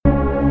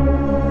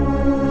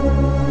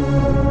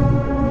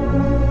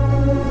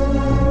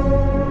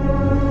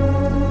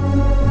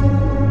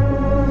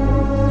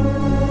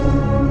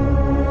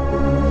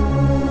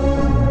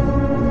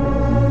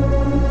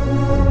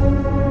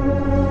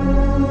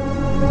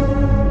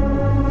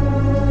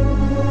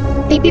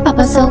Baby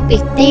papa so big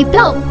they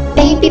blow.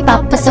 Baby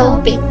papa so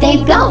big they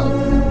blow.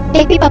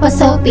 Baby papa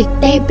so big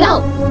they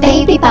blow.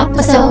 Baby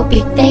papa so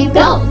big they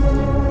blow.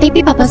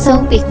 Baby papa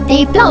so big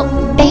they blow.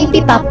 Baby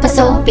papa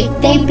so big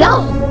they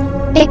blow.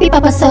 Baby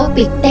papa so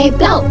big they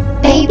blow.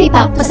 Baby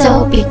papa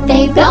so big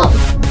they blow.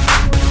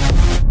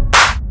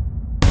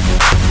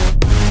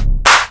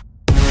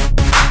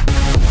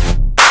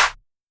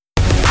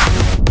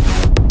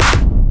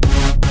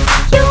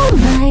 You're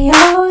my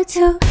O2,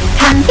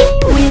 can't be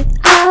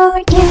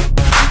without you.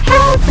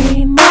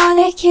 Every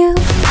molecule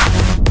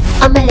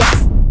on my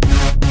lips.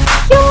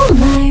 You're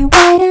my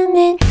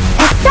vitamin,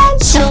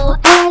 essential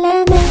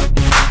element.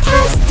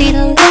 Tasty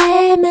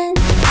lemon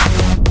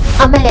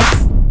on my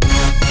lips.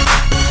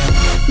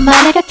 My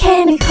little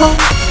chemical,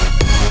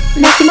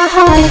 making my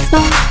heart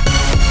explode.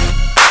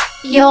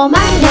 You're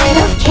my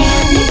little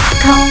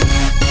chemical,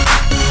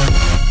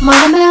 more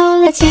than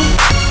biology,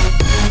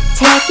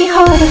 taking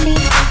hold of me.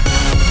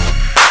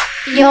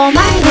 You're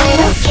my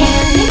little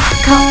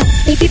chemical.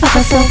 Baby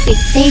papa so big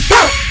they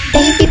blow.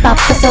 Baby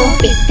papa so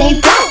big they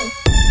blow.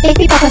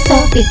 Baby papa so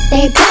big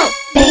they blow.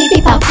 Baby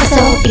papa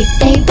so big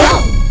they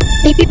blow.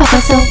 Baby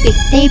papa so big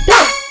they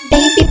blow.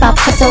 Baby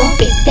papa so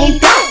big they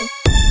blow.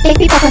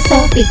 Baby papa so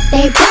big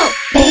they blow.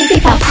 Baby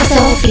papa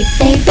so big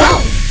they blow.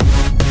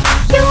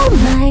 You're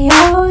my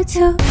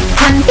O2,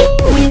 can't be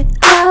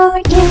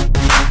without you.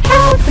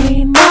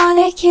 Every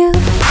molecule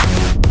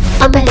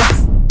on my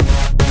lips.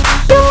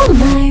 You're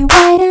my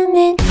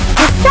vitamin,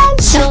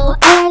 essential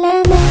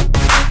element.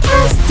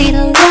 Tasty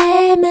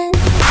lemon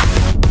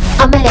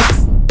on my lips.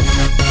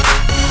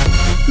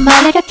 My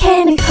little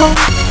chemical,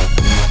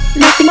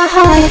 making my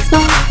heart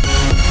explode.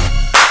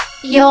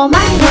 You're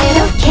my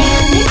little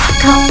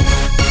chemical,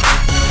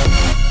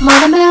 more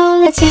than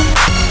biology,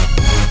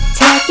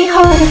 taking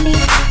hold of me.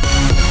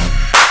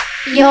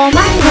 You're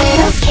my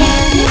little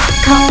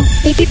chemical.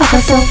 Baby papa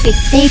so big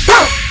they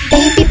blow.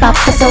 Baby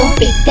papa so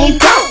big they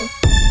blow.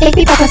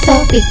 Baby papa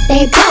so big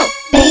they blow.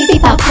 Baby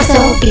papa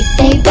so big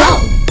they blow.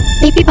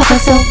 Baby papa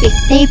so big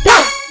they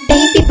blow.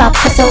 Baby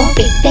papa so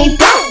big they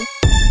blow.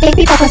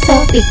 Baby papa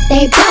so big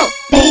they blow.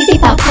 Baby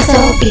papa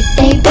so big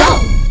they blow.